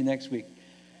week and maybe next week.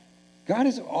 God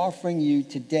is offering you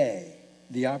today.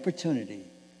 the opportunity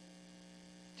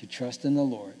to trust in the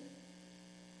Lord,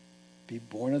 be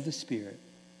born of the Spirit,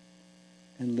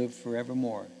 and live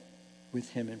forevermore with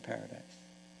him in paradise.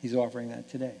 He's offering that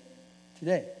today.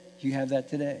 Today. You have that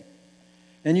today.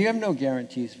 And you have no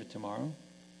guarantees for tomorrow.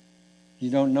 You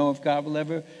don't know if God will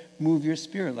ever move your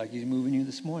spirit like he's moving you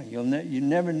this morning. You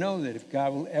never know that if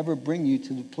God will ever bring you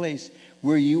to the place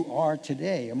where you are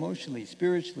today, emotionally,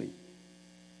 spiritually.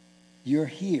 You're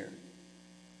here.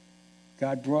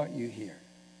 God brought you here.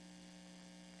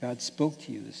 God spoke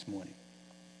to you this morning.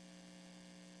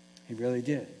 He really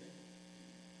did.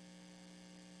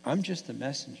 I'm just a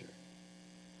messenger.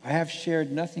 I have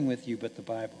shared nothing with you but the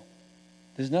Bible.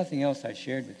 There's nothing else I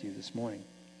shared with you this morning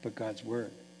but God's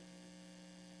word.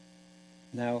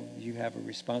 Now you have a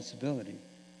responsibility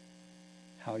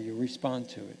how you respond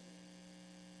to it.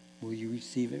 Will you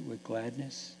receive it with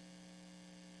gladness?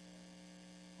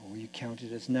 Or will you count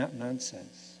it as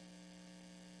nonsense?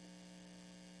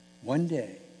 One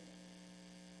day,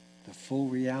 the full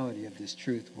reality of this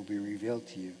truth will be revealed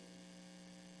to you,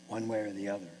 one way or the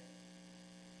other.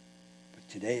 But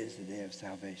today is the day of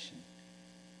salvation.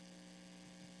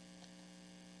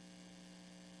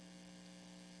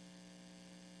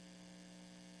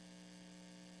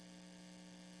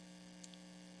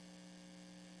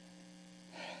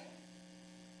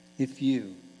 If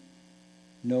you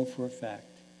know for a fact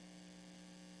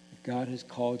that God has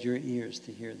called your ears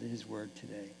to hear his word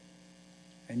today,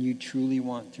 and you truly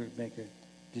want to make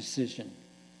a decision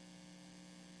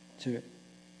to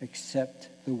accept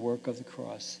the work of the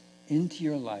cross into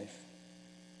your life,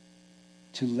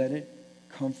 to let it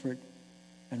comfort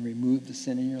and remove the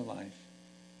sin in your life,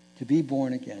 to be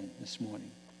born again this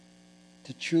morning,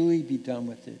 to truly be done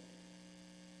with it,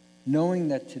 knowing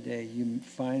that today you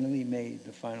finally made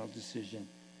the final decision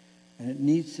and it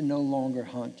needs to no longer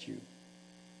haunt you,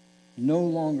 no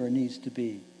longer needs to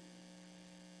be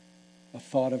a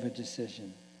thought of a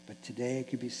decision, but today it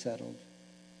could be settled.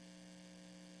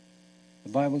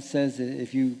 The Bible says that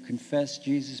if you confess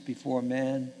Jesus before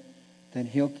man, then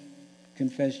he'll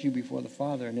confess you before the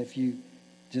Father. And if you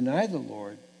deny the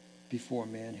Lord before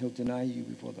man, he'll deny you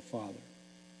before the Father.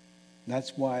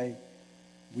 That's why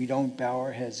we don't bow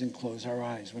our heads and close our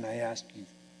eyes when I ask you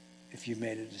if you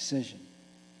made a decision.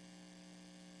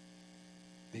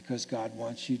 Because God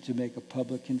wants you to make a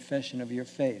public confession of your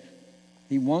faith.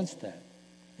 He wants that.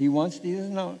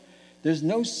 There's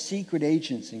no secret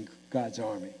agents in God's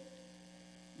army.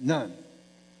 None.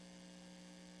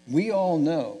 We all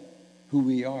know who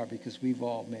we are because we've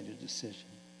all made a decision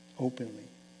openly.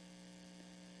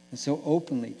 And so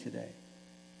openly today,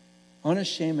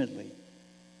 unashamedly,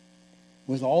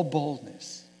 with all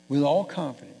boldness, with all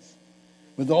confidence,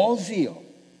 with all zeal,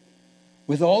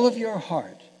 with all of your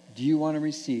heart, do you want to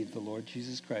receive the Lord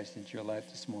Jesus Christ into your life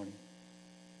this morning?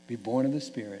 Be born of the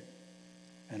Spirit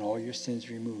and all your sins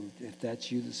removed. If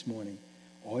that's you this morning,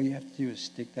 all you have to do is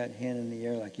stick that hand in the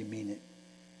air like you mean it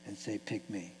and say, pick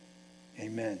me.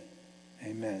 Amen.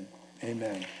 Amen.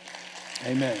 Amen.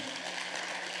 Amen.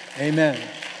 Amen.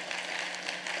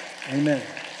 Amen.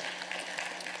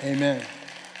 Amen.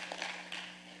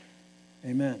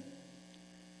 Amen.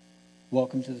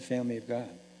 Welcome to the family of God.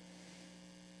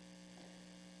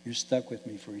 You're stuck with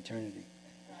me for eternity.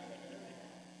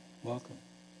 Welcome.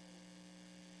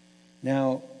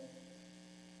 Now,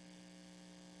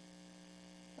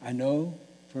 I know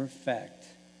for a fact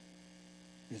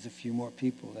there's a few more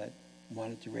people that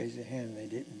wanted to raise their hand and they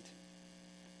didn't.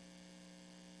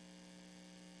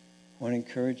 I want to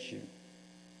encourage you.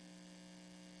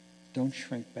 Don't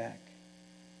shrink back.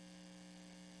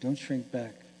 Don't shrink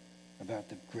back about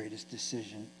the greatest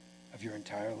decision of your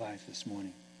entire life this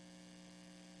morning.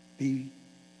 Be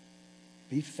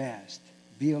fast.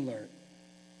 Be alert.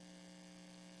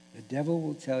 The devil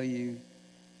will tell you,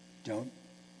 don't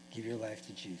give your life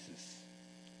to Jesus.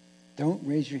 Don't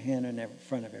raise your hand in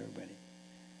front of everybody.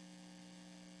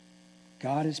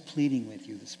 God is pleading with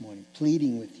you this morning,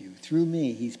 pleading with you. Through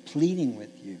me, he's pleading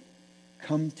with you.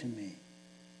 Come to me.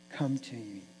 Come to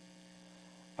me.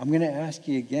 I'm going to ask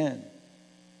you again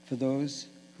for those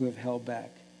who have held back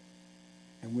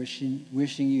and wishing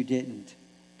you didn't,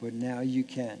 but now you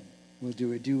can. We'll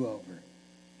do a do-over.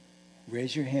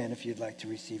 Raise your hand if you'd like to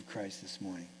receive Christ this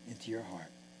morning into your heart.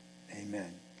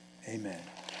 Amen. Amen.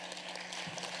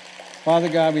 Father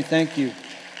God, we thank you.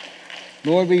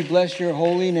 Lord, we bless your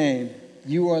holy name.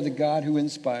 You are the God who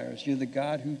inspires. You're the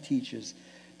God who teaches,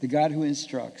 the God who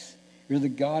instructs. You're the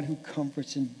God who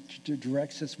comforts and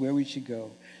directs us where we should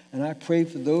go. And I pray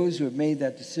for those who have made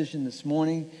that decision this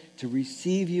morning to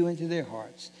receive you into their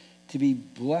hearts, to be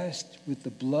blessed with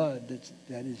the blood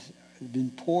that has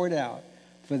been poured out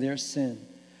for their sin,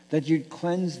 that you'd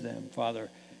cleanse them, Father,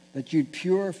 that you'd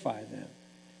purify them,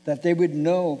 that they would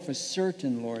know for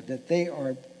certain, Lord, that they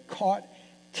are caught,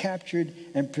 captured,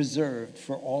 and preserved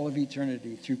for all of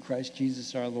eternity through Christ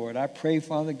Jesus our Lord. I pray,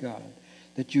 Father God,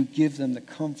 that you give them the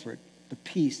comfort, the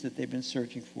peace that they've been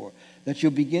searching for, that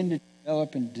you'll begin to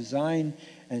develop and design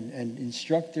and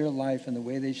instruct their life in the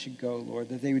way they should go, Lord,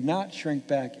 that they would not shrink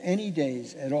back any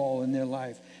days at all in their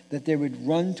life, that they would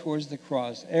run towards the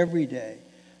cross every day.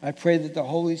 I pray that the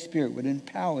Holy Spirit would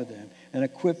empower them and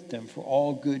equip them for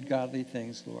all good, godly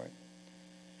things, Lord.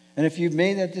 And if you've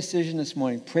made that decision this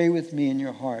morning, pray with me in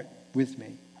your heart with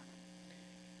me.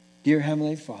 Dear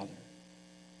Heavenly Father,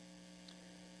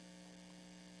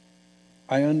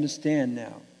 I understand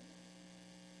now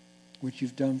what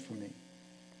you've done for me.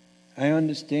 I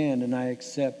understand and I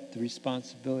accept the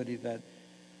responsibility that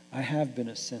I have been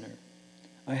a sinner.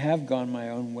 I have gone my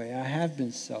own way. I have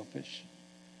been selfish.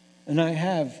 And I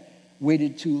have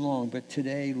waited too long. But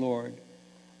today, Lord,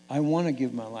 I want to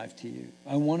give my life to you.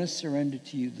 I want to surrender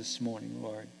to you this morning,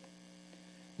 Lord.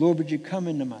 Lord, would you come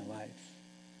into my life?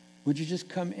 Would you just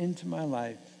come into my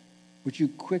life? Would you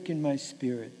quicken my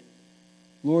spirit?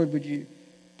 Lord, would you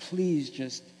please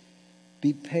just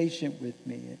be patient with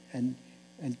me and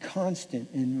constant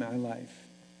in my life.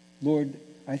 Lord,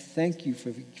 I thank you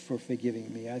for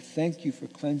forgiving me. I thank you for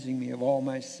cleansing me of all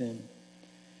my sin.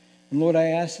 And Lord, I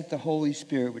ask that the Holy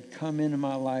Spirit would come into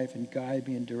my life and guide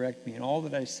me and direct me in all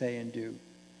that I say and do.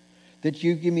 That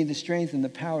you give me the strength and the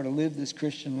power to live this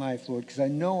Christian life, Lord, because I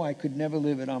know I could never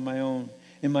live it on my own,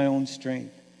 in my own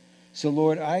strength. So,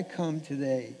 Lord, I come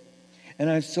today, and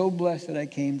I'm so blessed that I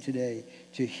came today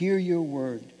to hear your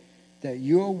word, that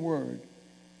your word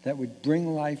that would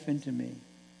bring life into me.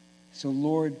 So,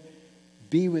 Lord,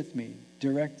 be with me,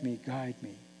 direct me, guide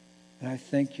me. And I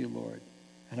thank you, Lord.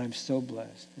 And I'm so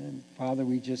blessed. And Father,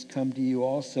 we just come to you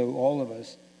also, all of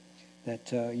us,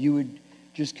 that you would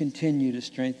just continue to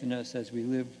strengthen us as we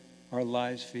live our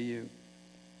lives for you.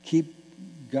 Keep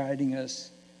guiding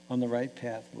us on the right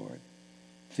path, Lord.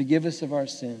 Forgive us of our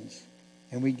sins.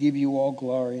 And we give you all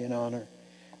glory and honor.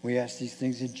 We ask these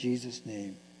things in Jesus'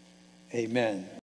 name. Amen.